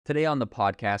Today on the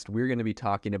podcast, we're going to be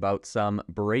talking about some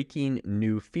breaking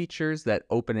new features that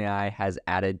OpenAI has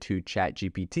added to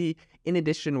ChatGPT. In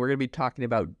addition, we're going to be talking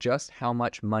about just how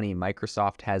much money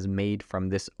Microsoft has made from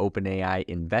this OpenAI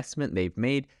investment they've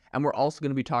made. And we're also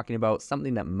going to be talking about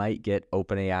something that might get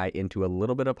OpenAI into a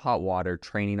little bit of hot water,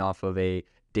 training off of a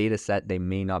data set they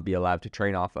may not be allowed to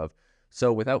train off of.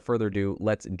 So without further ado,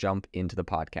 let's jump into the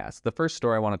podcast. The first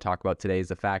story I want to talk about today is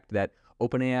the fact that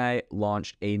OpenAI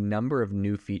launched a number of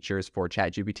new features for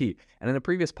ChatGPT. And in a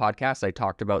previous podcast, I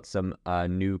talked about some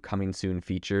new coming soon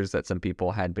features that some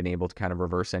people had been able to kind of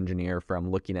reverse engineer from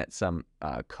looking at some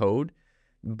code.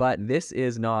 But this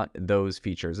is not those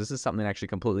features. This is something actually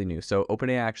completely new. So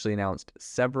OpenAI actually announced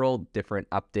several different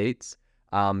updates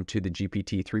to the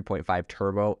GPT 3.5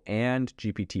 Turbo and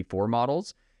GPT-4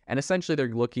 models. And essentially, they're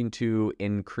looking to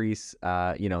increase,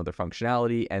 their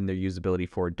functionality and their usability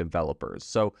for developers.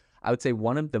 So I would say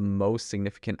one of the most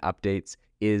significant updates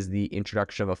is the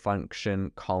introduction of a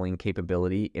function calling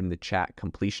capability in the chat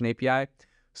completion API.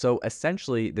 So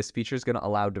essentially, this feature is going to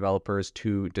allow developers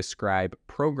to describe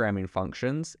programming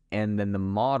functions, and then the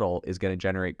model is going to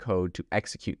generate code to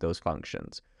execute those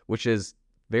functions, which is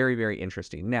very, very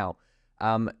interesting. Now,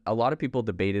 a lot of people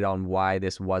debated on why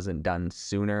this wasn't done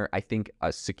sooner. I think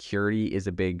security is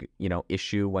a big,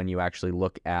 issue when you actually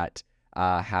look at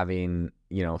having,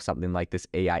 something like this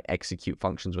AI execute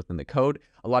functions within the code.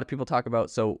 A lot of people talk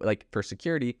about, so like for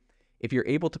security, if you're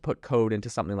able to put code into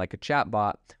something like a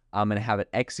chatbot and have it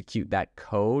execute that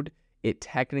code, it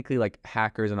technically, like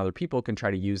hackers and other people can try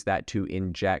to use that to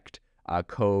inject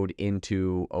code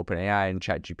into OpenAI and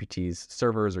ChatGPT's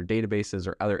servers or databases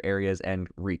or other areas and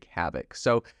wreak havoc.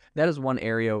 So that is one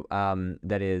area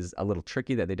that is a little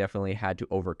tricky that they definitely had to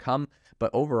overcome. But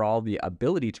overall, the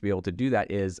ability to be able to do that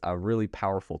is a really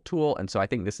powerful tool. And so I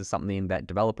think this is something that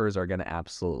developers are going to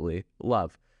absolutely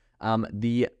love.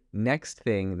 The next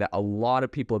thing that a lot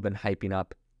of people have been hyping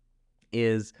up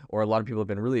is, or a lot of people have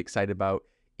been really excited about,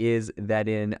 is that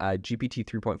in GPT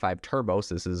 3.5 Turbo,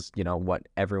 so this is, what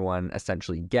everyone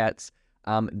essentially gets,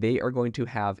 they are going to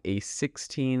have a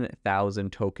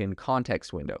 16,000 token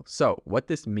context window. So what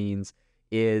this means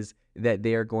is that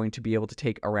they are going to be able to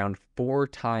take around 4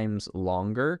 times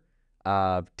longer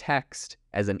of text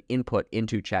as an input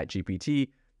into ChatGPT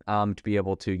to be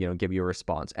able to, give you a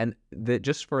response. And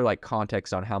just for like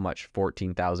context on how much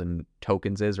 14,000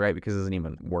 tokens is, right? Because it isn't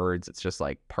even words, it's just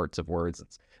like parts of words.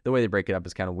 The way they break it up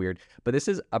is kind of weird, but this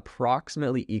is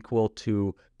approximately equal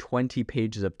to 20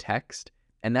 pages of text.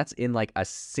 And that's in like a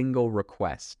single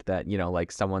request that,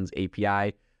 like someone's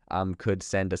API could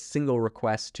send a single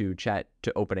request to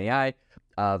OpenAI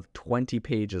of 20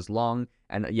 pages long.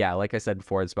 And yeah, like I said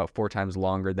before, it's about 4 times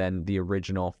longer than the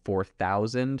original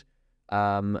 4,000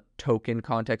 token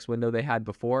context window they had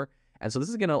before. And so this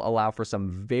is going to allow for some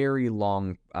very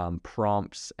long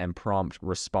prompts and prompt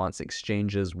response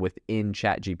exchanges within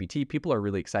ChatGPT. People are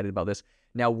really excited about this.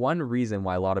 Now, one reason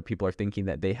why a lot of people are thinking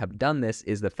that they have done this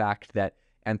is the fact that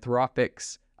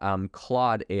Anthropic's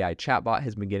Claude AI chatbot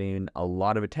has been getting a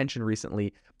lot of attention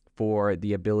recently for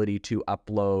the ability to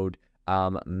upload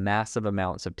massive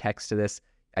amounts of text to this.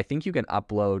 I think you can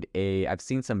upload I've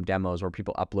seen some demos where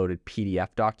people uploaded PDF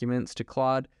documents to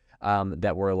Claude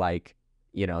that were like,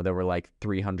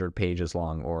 300 pages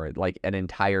long, or like an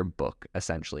entire book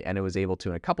essentially. And it was able to,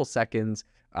 in a couple seconds,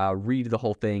 read the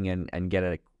whole thing and get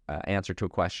an answer to a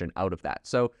question out of that.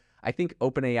 So I think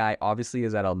OpenAI obviously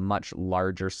is at a much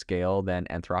larger scale than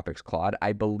Anthropic's Claude.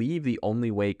 I believe the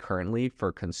only way currently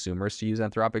for consumers to use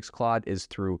Anthropic's Claude is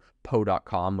through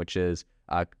Poe.com, which is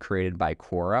created by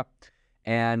Quora.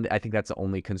 And I think that's the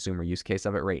only consumer use case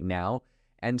of it right now.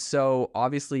 And so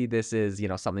obviously this is,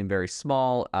 something very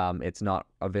small. It's not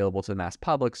available to the mass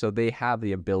public. So they have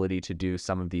the ability to do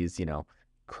some of these,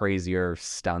 crazier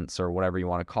stunts or whatever you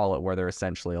want to call it, where they're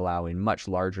essentially allowing much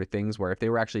larger things, where if they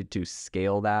were actually to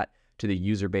scale that to the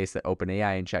user base that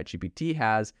OpenAI and ChatGPT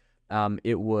has,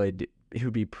 it would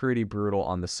be pretty brutal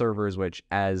on the servers, which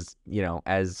as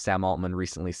Sam Altman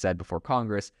recently said before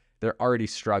Congress, they're already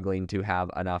struggling to have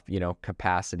enough,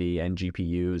 capacity and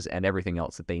GPUs and everything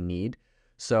else that they need.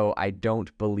 So I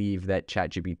don't believe that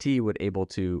ChatGPT would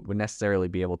necessarily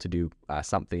be able to do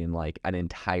something like an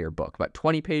entire book. But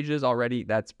 20 pages already,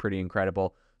 that's pretty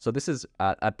incredible. So this is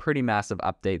a pretty massive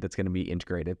update that's going to be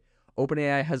integrated.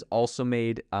 OpenAI has also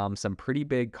made some pretty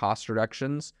big cost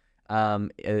reductions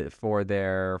for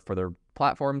their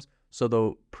platforms. So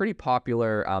the pretty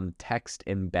popular text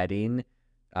embedding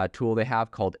tool they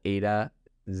have called Ada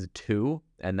 2,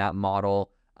 and that model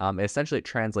essentially it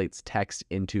translates text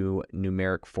into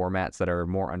numeric formats that are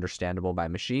more understandable by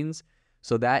machines.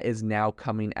 So that is now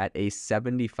coming at a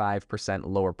 75%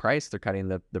 lower price. They're cutting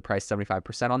the price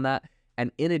 75% on that.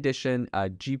 And in addition,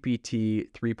 GPT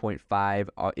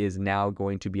 3.5 is now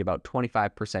going to be about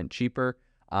 25% cheaper.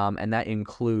 And that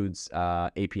includes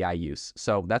API use.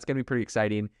 So that's going to be pretty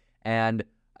exciting. And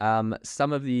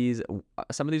some of these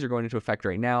are going into effect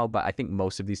right now, but I think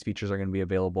most of these features are going to be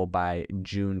available by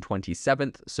June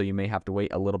 27th. So you may have to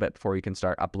wait a little bit before you can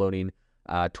start uploading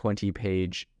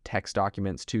 20-page text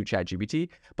documents to ChatGPT.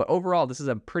 But overall, this is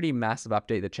a pretty massive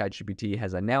update that ChatGPT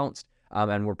has announced,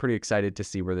 and we're pretty excited to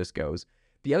see where this goes.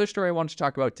 The other story I wanted to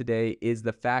talk about today is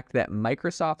the fact that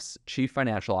Microsoft's chief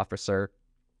financial officer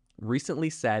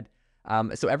recently said,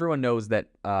 so everyone knows that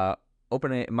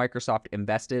Microsoft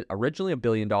invested originally $1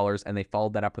 billion, and they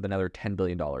followed that up with another $10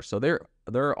 billion. So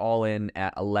they're all in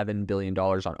at $11 billion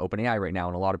on OpenAI right now.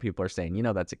 And a lot of people are saying,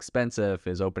 that's expensive.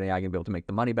 Is OpenAI going to be able to make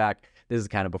the money back? This is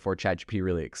kind of before ChatGPT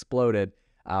really exploded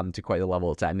to quite the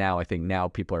level it's at now. I think now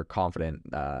people are confident,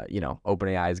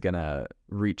 OpenAI is going to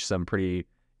reach some pretty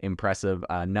impressive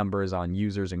numbers on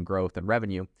users and growth and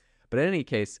revenue. But in any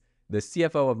case, the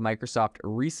CFO of Microsoft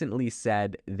recently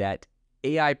said that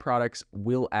AI products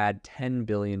will add $10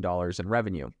 billion in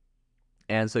revenue.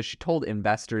 And so she told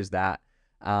investors that,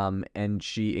 and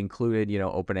she included,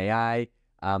 OpenAI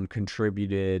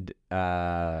contributed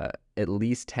at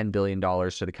least $10 billion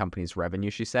to the company's revenue,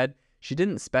 she said. She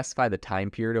didn't specify the time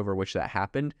period over which that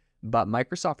happened, but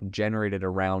Microsoft generated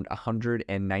around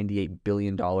 $198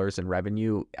 billion in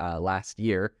revenue last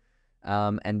year.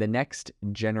 And the next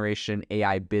generation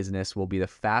AI business will be the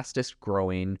fastest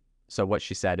growing. So what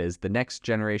she said is the next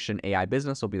generation AI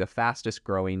business will be the fastest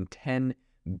growing 10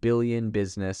 billion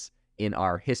business in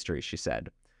our history, she said.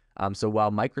 So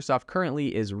while Microsoft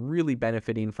currently is really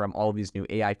benefiting from all of these new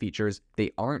AI features,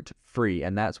 they aren't free,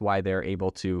 and that's why they're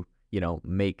able to,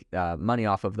 make money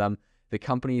off of them. The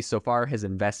company so far has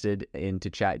invested into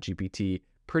ChatGPT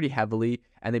pretty heavily,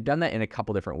 and they've done that in a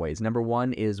couple different ways. Number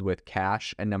one is with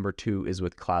cash, and number two is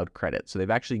with cloud credit. So they've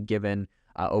actually given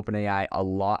OpenAI a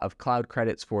lot of cloud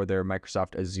credits for their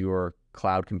Microsoft Azure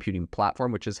cloud computing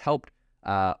platform, which has helped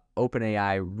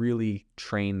OpenAI really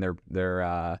train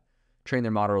their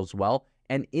models well.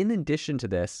 And in addition to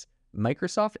this,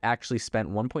 Microsoft actually spent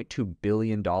 $1.2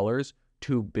 billion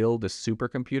to build a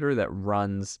supercomputer that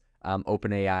runs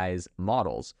OpenAI's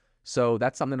models. So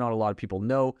that's something not a lot of people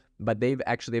know, but they've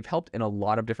helped in a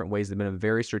lot of different ways. They've been a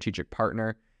very strategic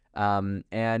partner.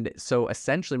 And so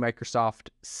essentially Microsoft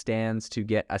stands to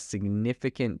get a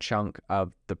significant chunk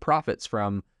of the profits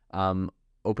from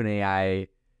OpenAI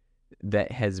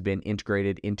that has been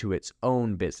integrated into its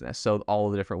own business. So all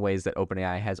of the different ways that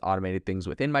OpenAI has automated things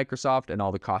within Microsoft and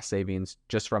all the cost savings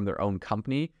just from their own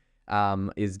company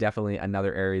is definitely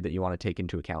another area that you want to take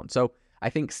into account. So I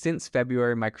think since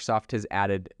February, Microsoft has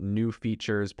added new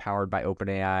features powered by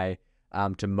OpenAI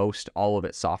to most all of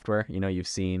its software. You've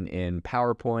seen in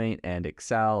PowerPoint and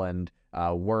Excel and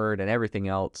Word and everything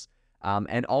else.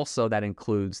 And also that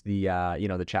includes the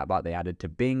chatbot they added to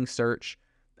Bing search.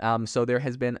 So there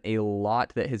has been a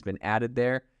lot that has been added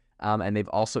there. And they've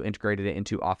also integrated it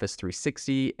into Office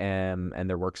 360 and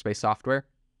their workspace software.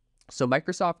 So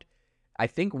Microsoft, I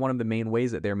think one of the main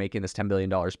ways that they're making this $10 billion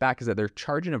back is that they're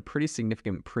charging a pretty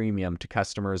significant premium to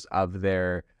customers of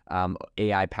their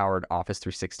AI-powered Office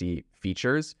 360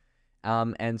 features.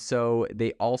 And so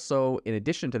they also, in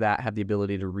addition to that, have the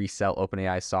ability to resell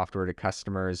OpenAI software to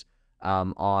customers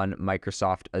on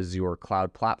Microsoft Azure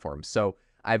cloud platforms. So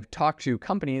I've talked to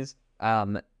companies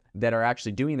that are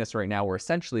actually doing this right now, where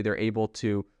essentially they're able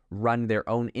to run their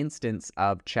own instance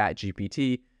of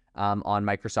ChatGPT on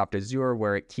Microsoft Azure,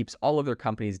 where it keeps all of their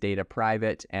company's data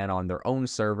private and on their own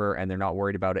server, and they're not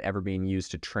worried about it ever being used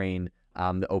to train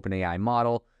the OpenAI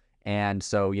model. And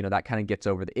so, that kind of gets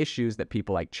over the issues that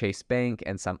people like Chase Bank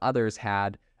and some others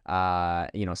had,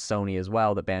 Sony as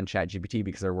well, that banned ChatGPT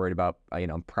because they're worried about,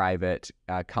 private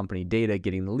company data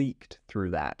getting leaked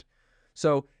through that.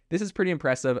 So this is pretty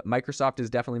impressive. Microsoft is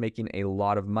definitely making a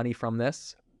lot of money from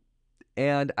this.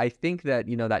 And I think that,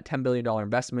 that $10 billion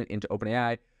investment into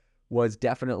OpenAI was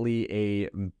definitely a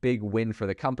big win for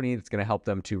the company. That's going to help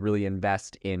them to really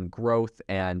invest in growth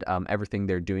and everything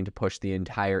they're doing to push the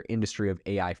entire industry of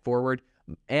AI forward,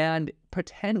 and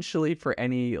potentially for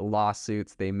any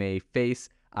lawsuits they may face.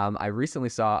 I recently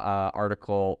saw an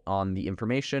article on The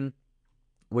Information,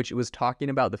 which was talking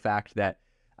about the fact that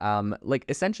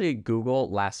essentially Google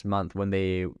last month, when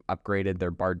they upgraded their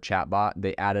Bard chatbot,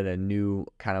 they added a new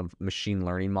kind of machine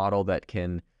learning model that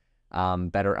can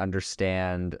better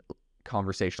understand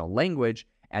conversational language.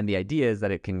 And the idea is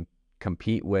that it can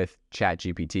compete with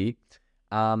ChatGPT.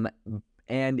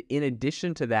 And in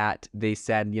addition to that, they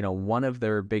said, one of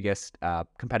their biggest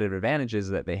competitive advantages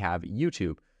that they have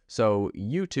YouTube. So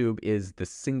YouTube is the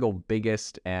single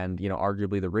biggest and,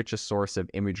 arguably the richest source of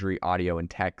imagery, audio, and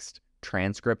text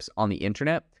transcripts on the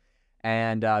internet.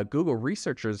 And Google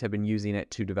researchers have been using it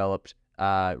to develop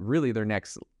really their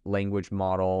next language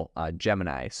model,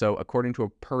 Gemini. So according to a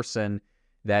person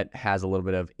that has a little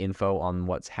bit of info on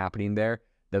what's happening there,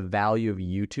 the value of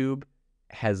YouTube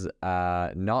has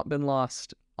not been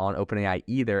lost on OpenAI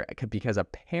either, because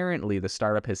apparently the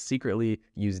startup has secretly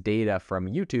used data from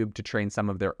YouTube to train some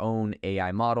of their own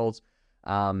AI models.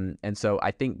 And so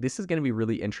I think this is going to be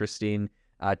really interesting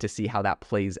to see how that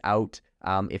plays out.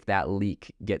 If that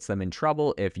leak gets them in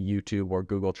trouble, if YouTube or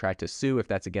Google try to sue, if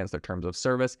that's against their terms of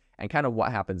service, and kind of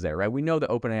what happens there, right? We know that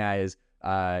OpenAI is,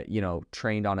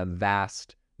 trained on a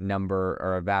vast number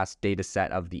or a vast data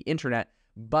set of the internet.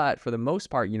 But for the most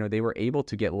part, they were able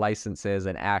to get licenses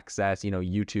and access.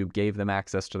 YouTube gave them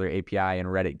access to their API and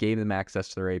Reddit gave them access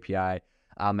to their API.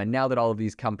 And now that all of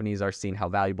these companies are seeing how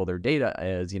valuable their data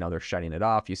is, they're shutting it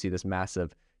off. You see this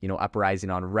massive, uprising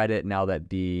on Reddit now that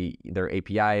their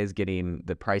API is getting,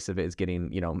 the price of it is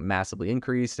getting, massively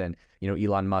increased. And,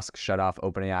 Elon Musk shut off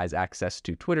OpenAI's access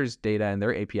to Twitter's data and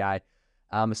their API.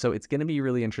 So it's going to be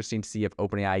really interesting to see if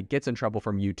OpenAI gets in trouble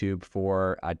from YouTube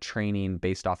for training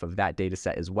based off of that data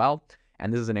set as well.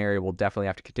 And this is an area we'll definitely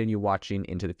have to continue watching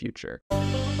into the future.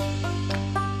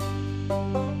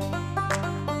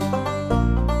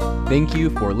 Thank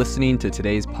you for listening to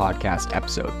today's podcast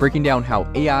episode, breaking down how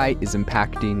AI is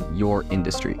impacting your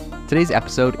industry. Today's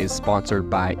episode is sponsored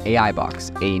by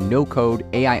AIbox, a no-code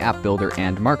AI app builder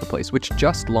and marketplace, which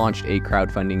just launched a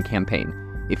crowdfunding campaign.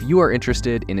 If you are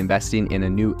interested in investing in a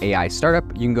new AI startup,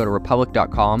 you can go to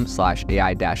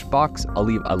republic.com/AI-box. I'll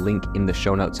leave a link in the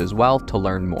show notes as well to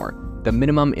learn more. The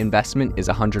minimum investment is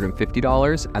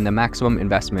 $150 and the maximum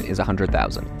investment is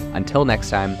 $100,000. Until next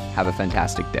time, have a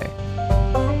fantastic day.